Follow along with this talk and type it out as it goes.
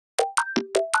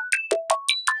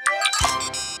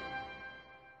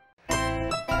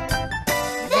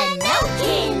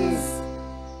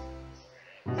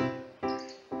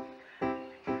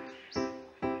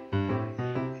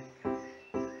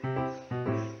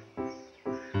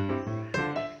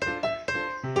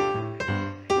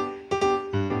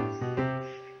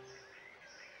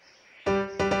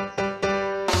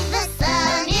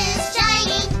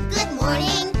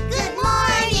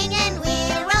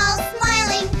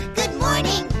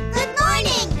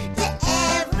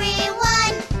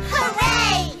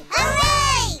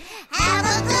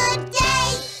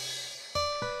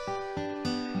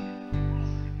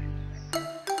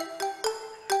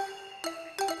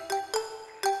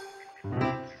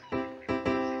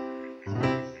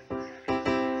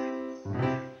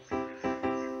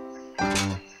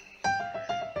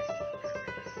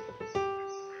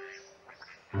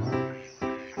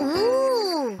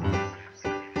Ooh!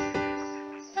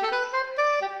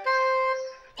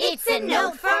 It's a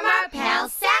note from our pal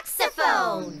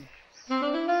Saxophone.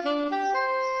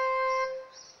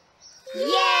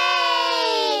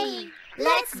 Yay!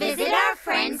 Let's visit our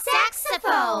friend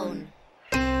Saxophone.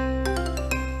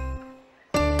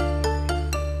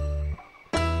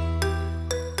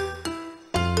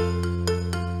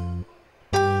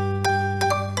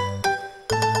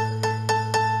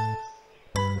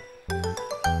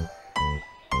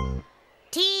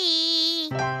 Tea!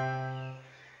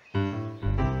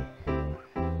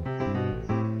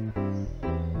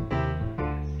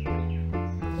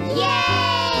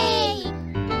 Yay!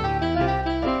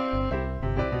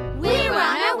 We're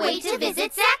on our way to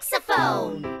visit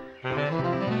Saxophone.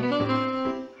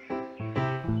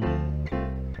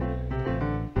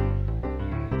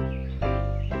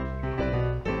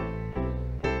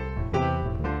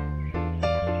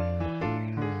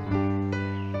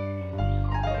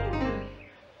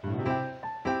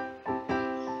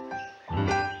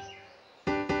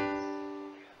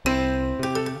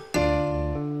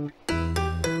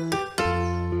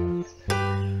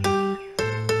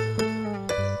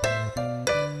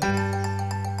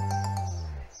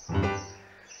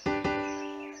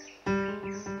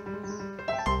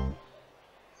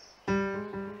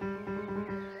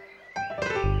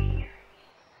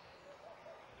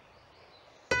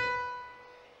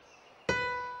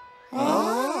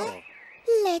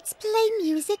 Let's play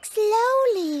music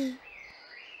slowly.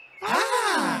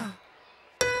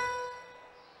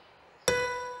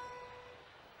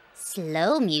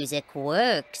 Slow music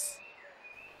works.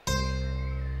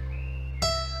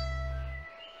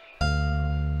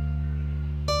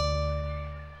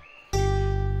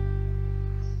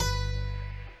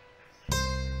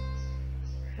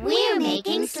 We're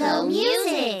making slow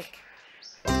music.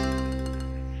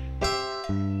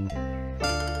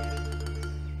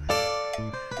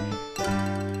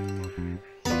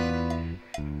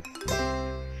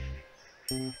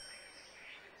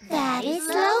 That is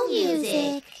slow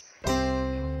music.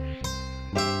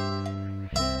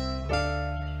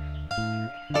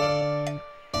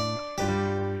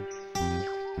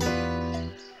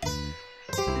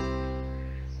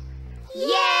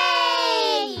 Yay!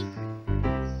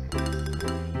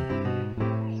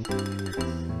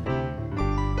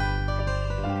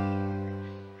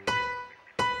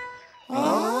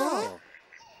 Oh!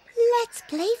 Let's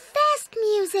play fast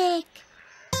music.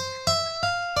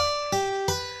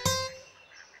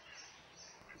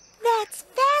 That's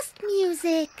fast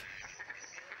music.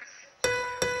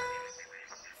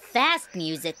 Fast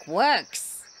music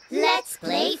works. Let's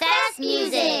play fast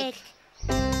music.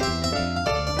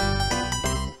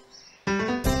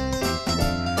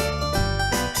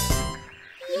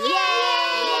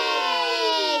 Yay!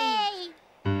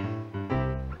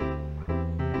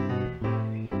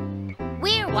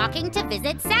 We're walking to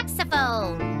visit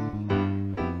Saxophone.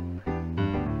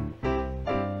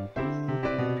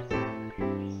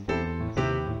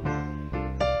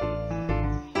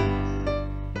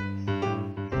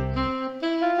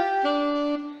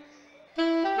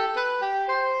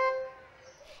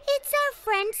 It's our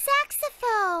friend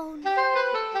Saxophone.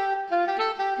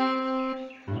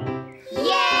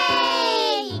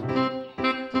 Yay!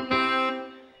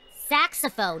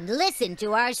 Saxophone, listen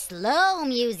to our slow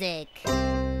music.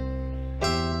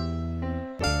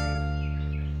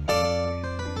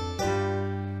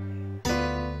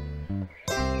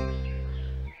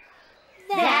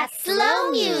 That's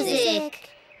slow music.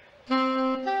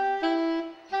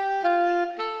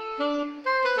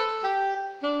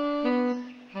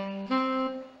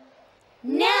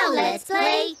 Now let's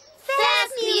play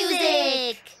fast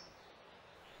music.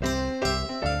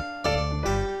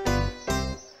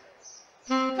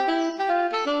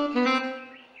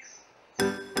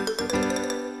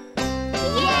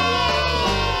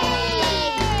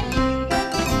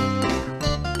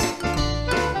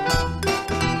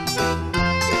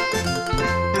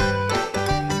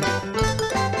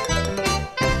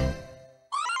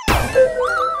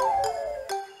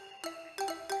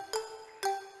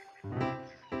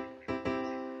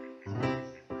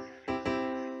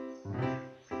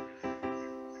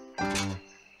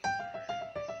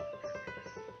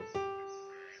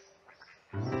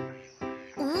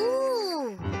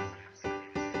 Ooh!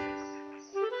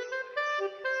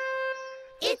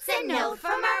 It's a note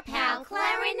from our pal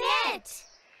Clarinet.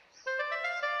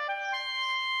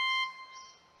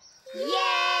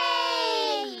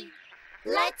 Yay!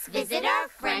 Let's visit our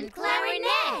friend Clarinet.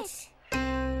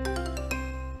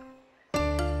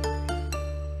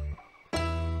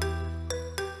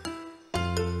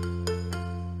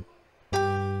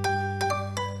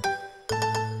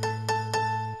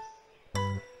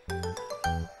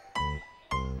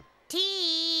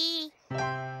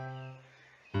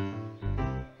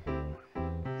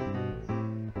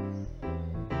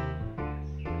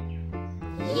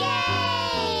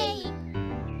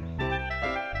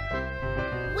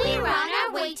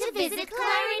 way to visit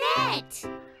clarinet.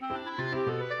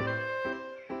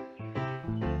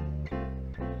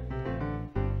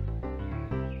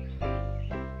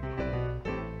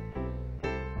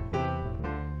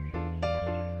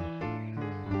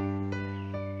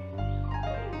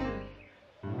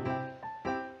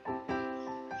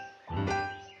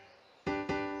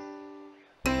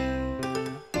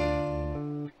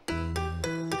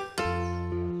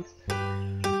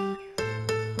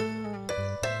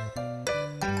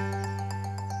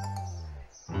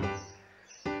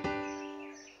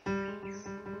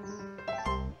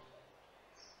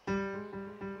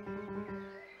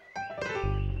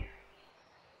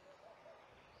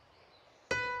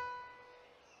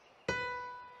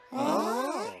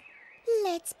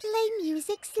 Let's play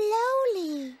music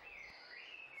slowly.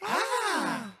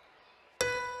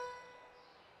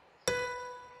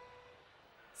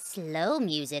 Slow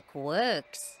music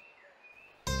works.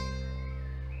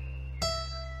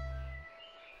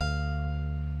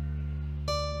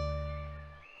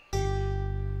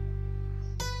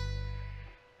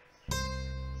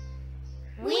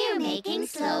 We're making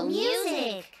slow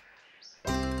music.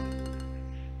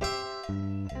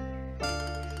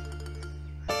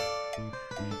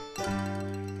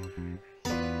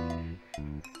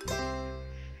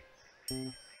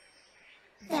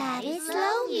 That is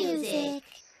slow music.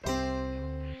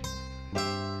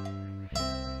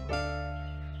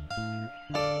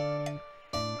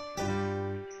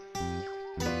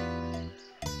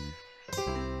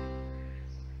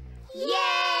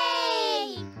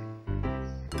 Yay!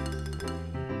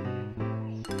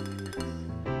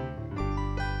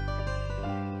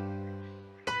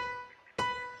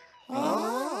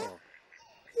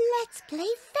 Let's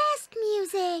play fast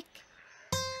music.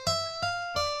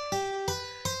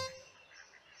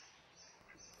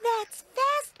 That's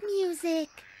fast music.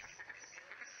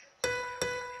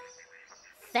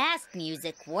 Fast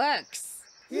music works.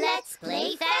 Let's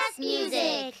play fast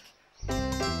music.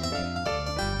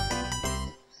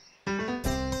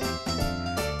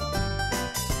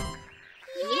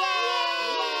 Yay!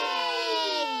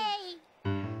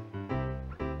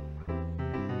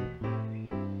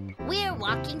 We're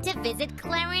walking to visit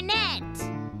clarinet.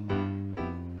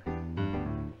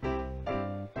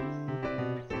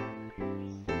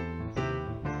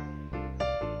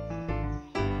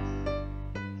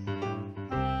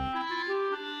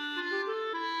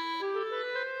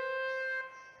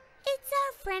 It's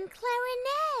our friend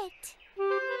Clarinet.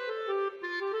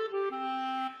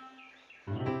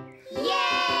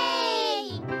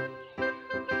 Yay!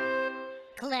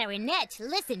 Clarinet,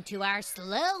 listen to our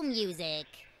slow music.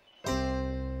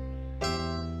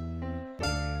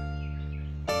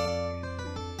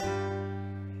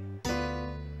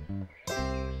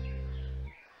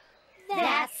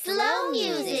 That's slow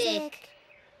music.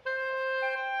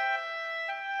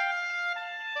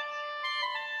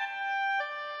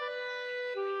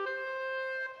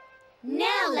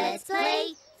 Now let's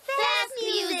play fast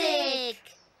music.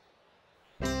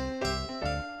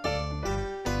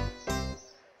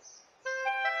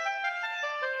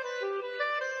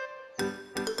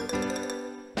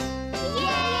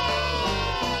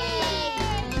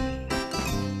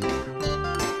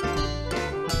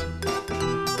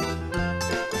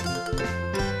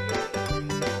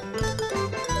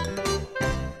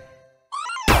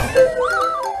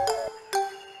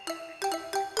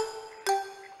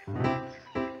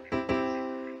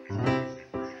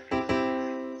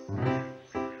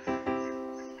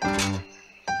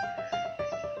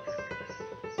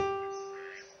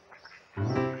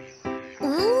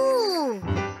 Ooh!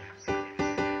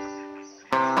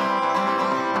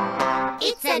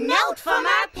 It's a note from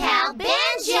our pal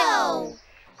Banjo.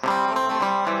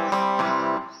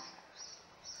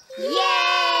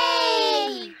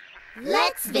 Yay!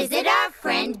 Let's visit our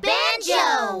friend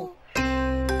Banjo.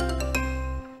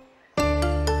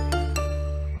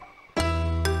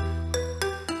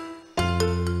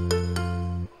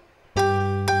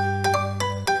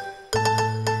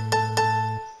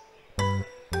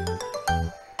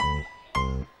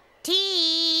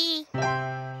 Tea!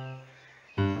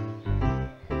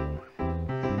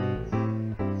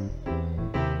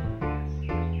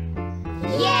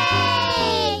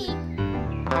 Yay!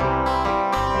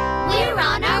 We're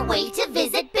on our way to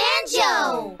visit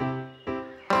Banjo.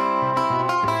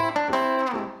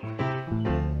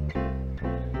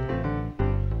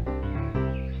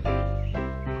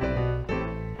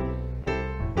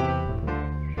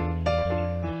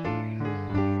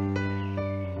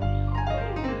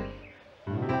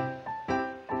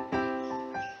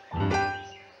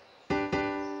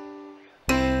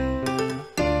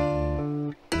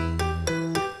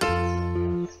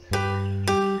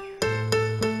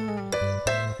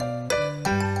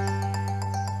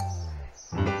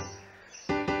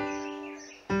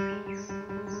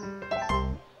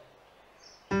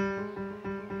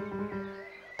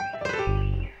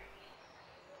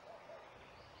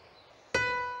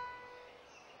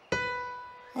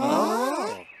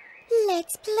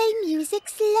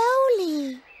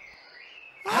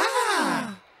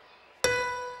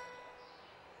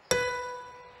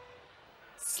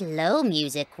 Slow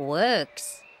music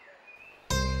works.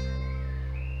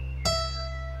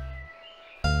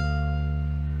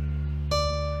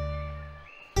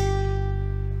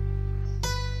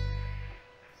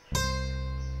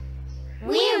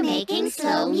 We're making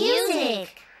slow music.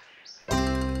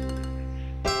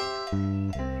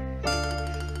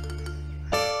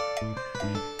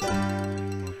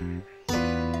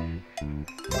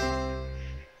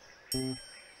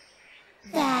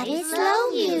 That is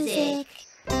slow music.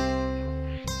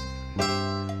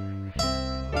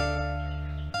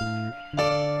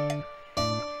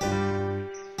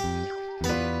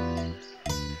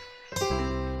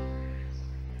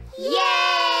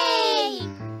 Yay!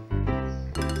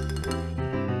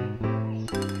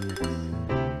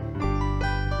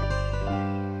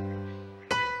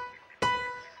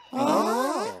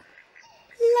 Oh!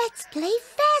 Let's play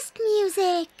fast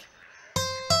music.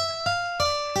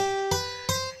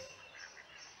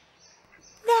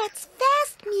 That's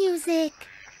fast music.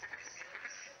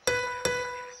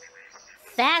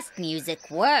 Fast music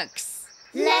works.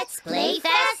 Let's play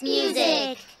fast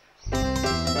music.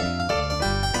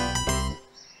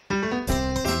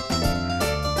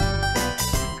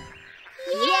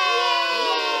 Yay!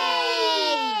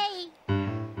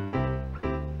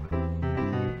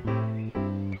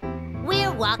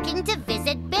 We're walking to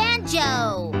visit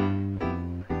Banjo.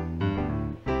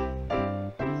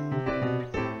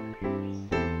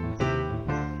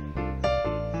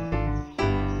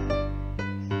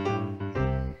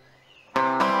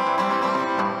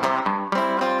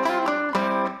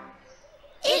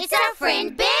 It's our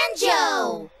friend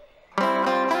Banjo.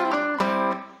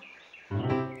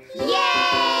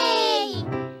 Yay!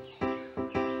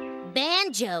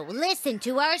 Banjo, listen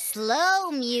to our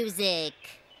slow music.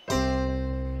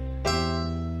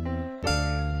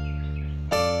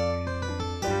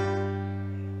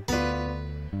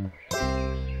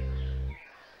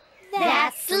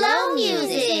 That's slow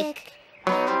music.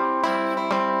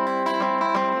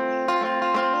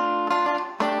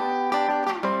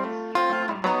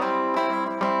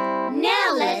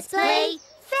 Now let's play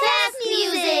fast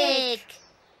music.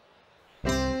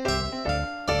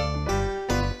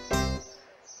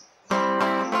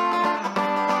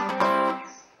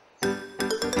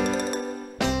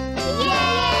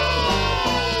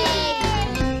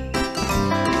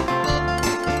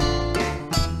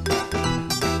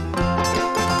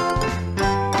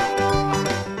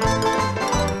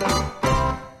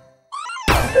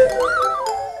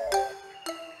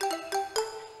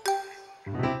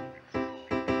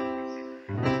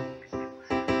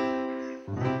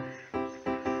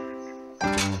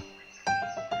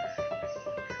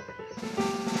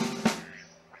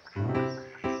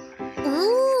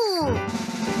 Ooh!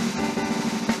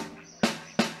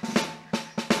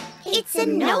 It's a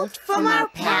note from our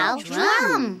pal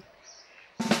Drum.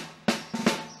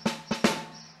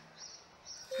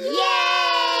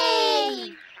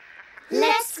 Yay!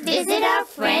 Let's visit our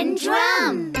friend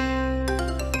Drum.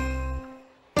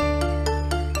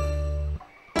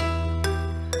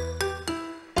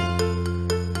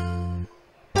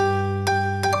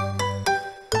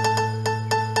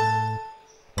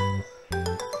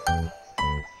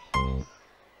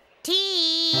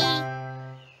 Tea.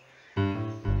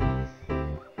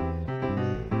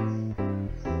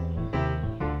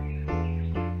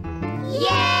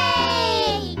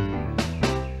 Yay!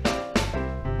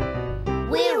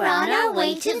 We're on our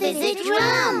way to visit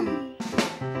Drum.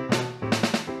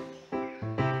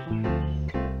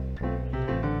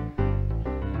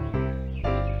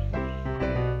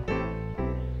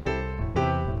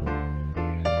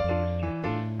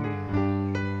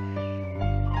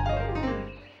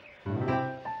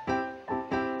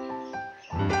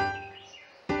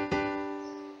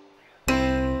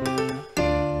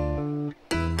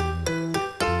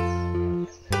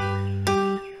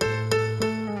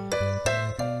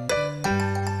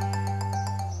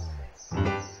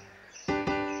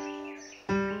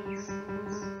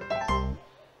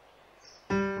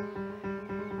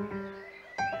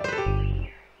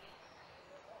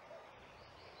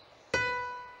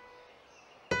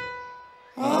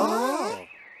 Oh!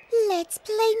 Let's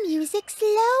play music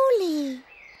slowly.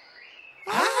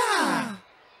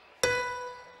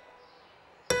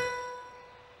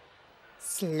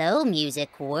 Slow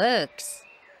music works.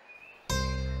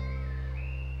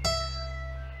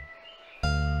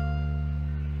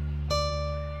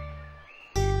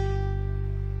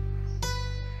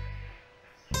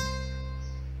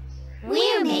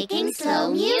 We're making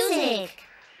slow music.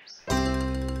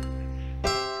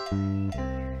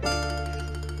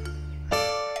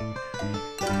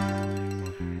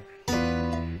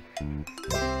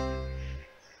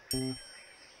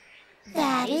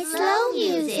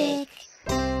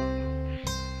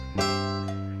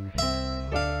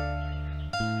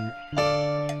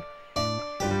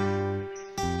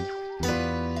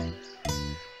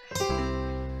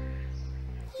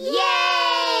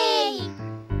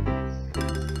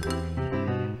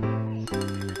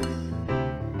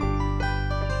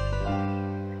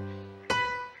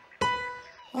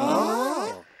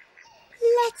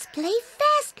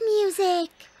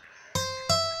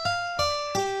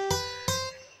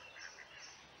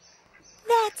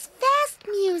 fast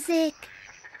music.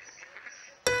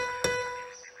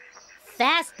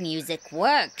 Fast music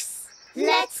works.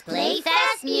 Let's play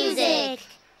fast music.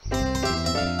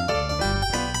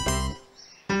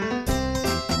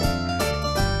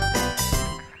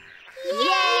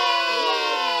 Yay!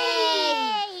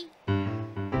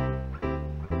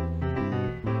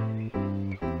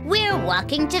 We're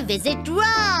walking to visit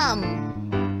Drum.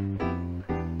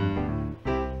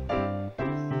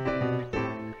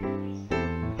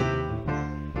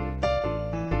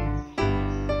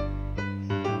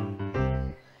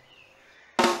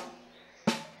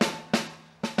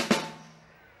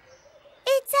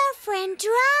 It's our friend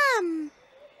Drum.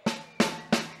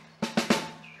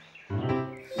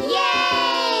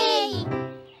 Yay!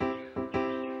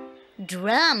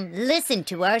 Drum, listen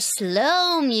to our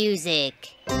slow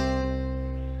music.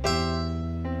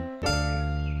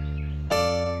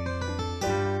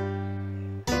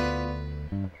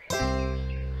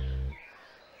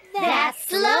 That's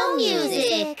slow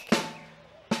music.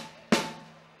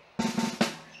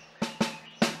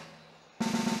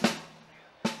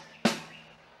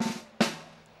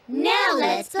 Now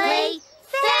let's play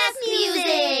fast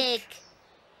music.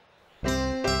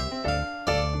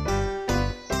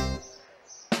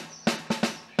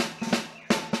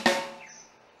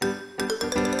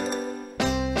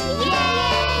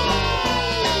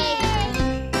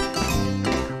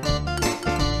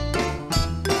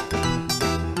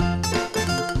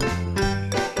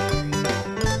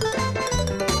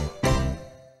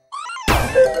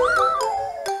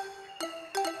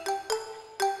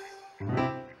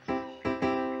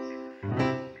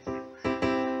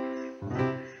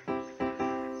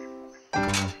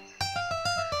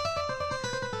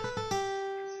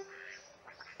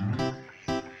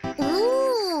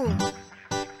 Ooh!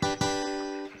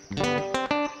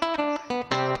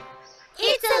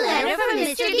 It's a letter from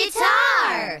Mr.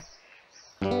 Guitar.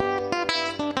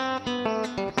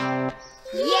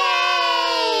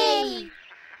 Yay!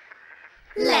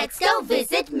 Let's go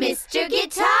visit Mr.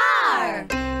 Guitar.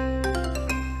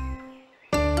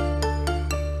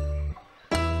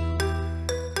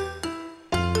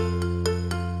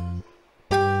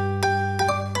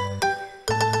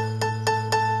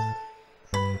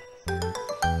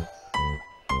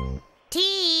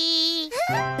 Tea.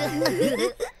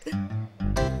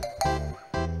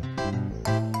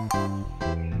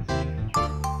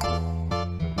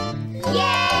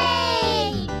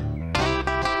 Yay!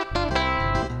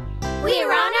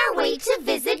 We're on our way to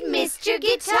visit Mr.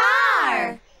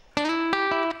 Guitar.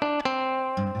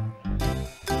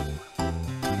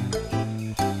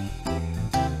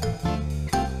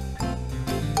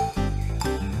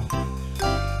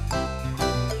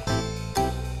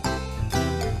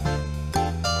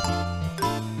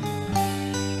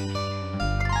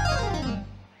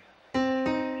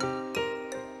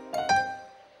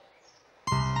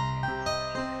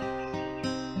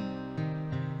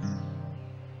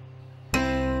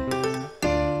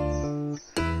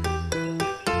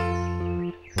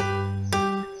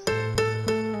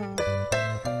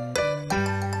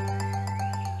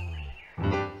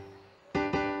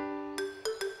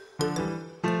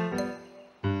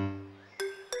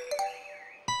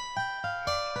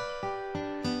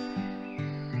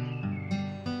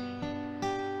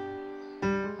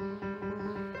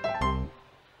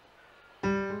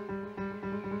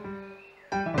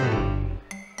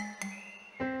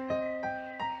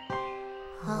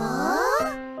 Huh?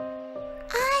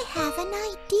 I have an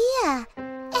idea.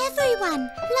 Everyone,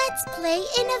 let's play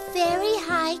in a very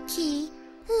high key,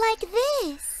 like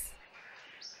this.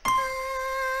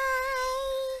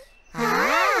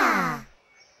 Ah!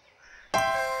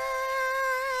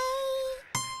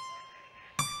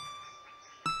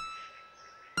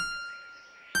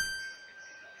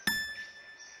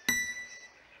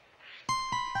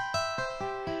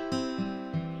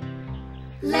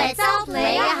 Let's all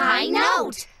play a high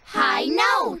note. High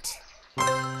note.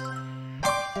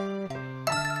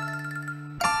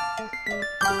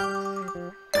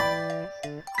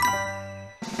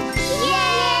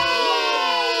 Yay!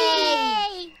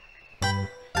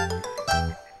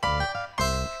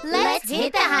 Let's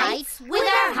hit the heights with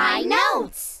our high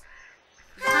notes.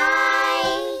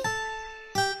 High.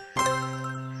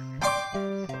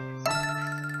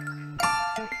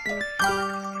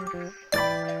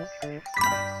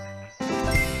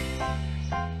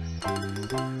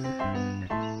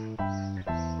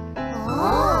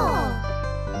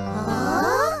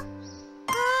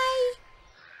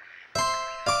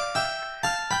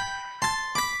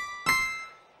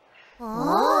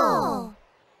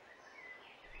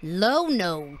 Low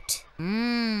note.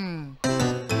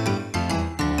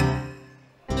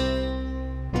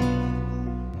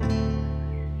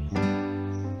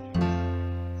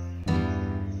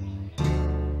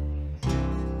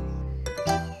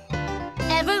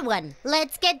 Everyone,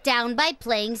 let's get down by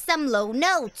playing some low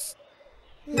notes.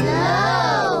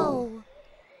 Low.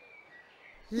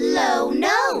 Low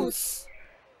notes.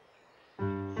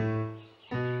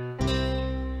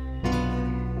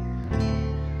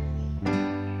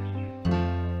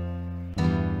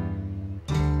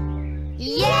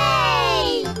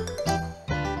 Yay!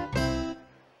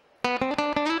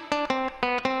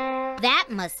 That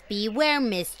must be where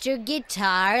Mr.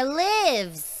 Guitar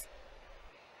lives.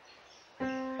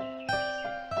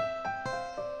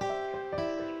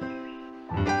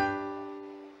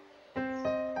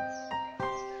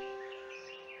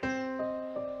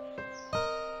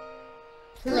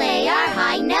 Play our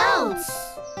high notes.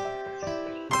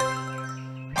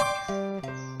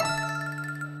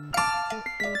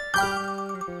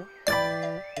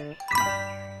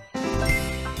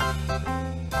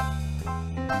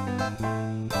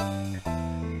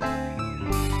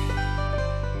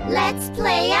 Let's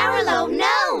play our low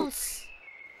notes.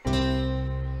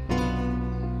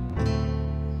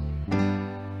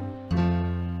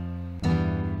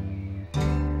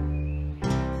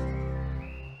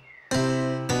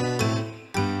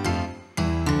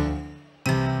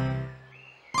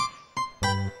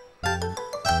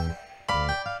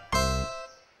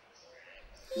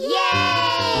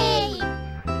 Yay!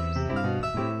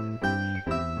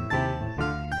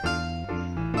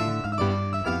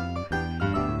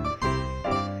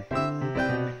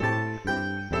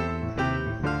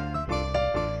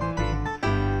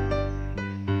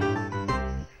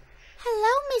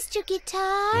 Hello, Mr.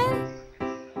 Guitar.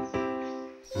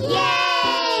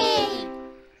 Yay!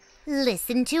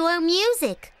 Listen to our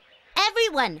music.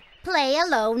 Everyone, play a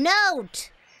low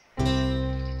note.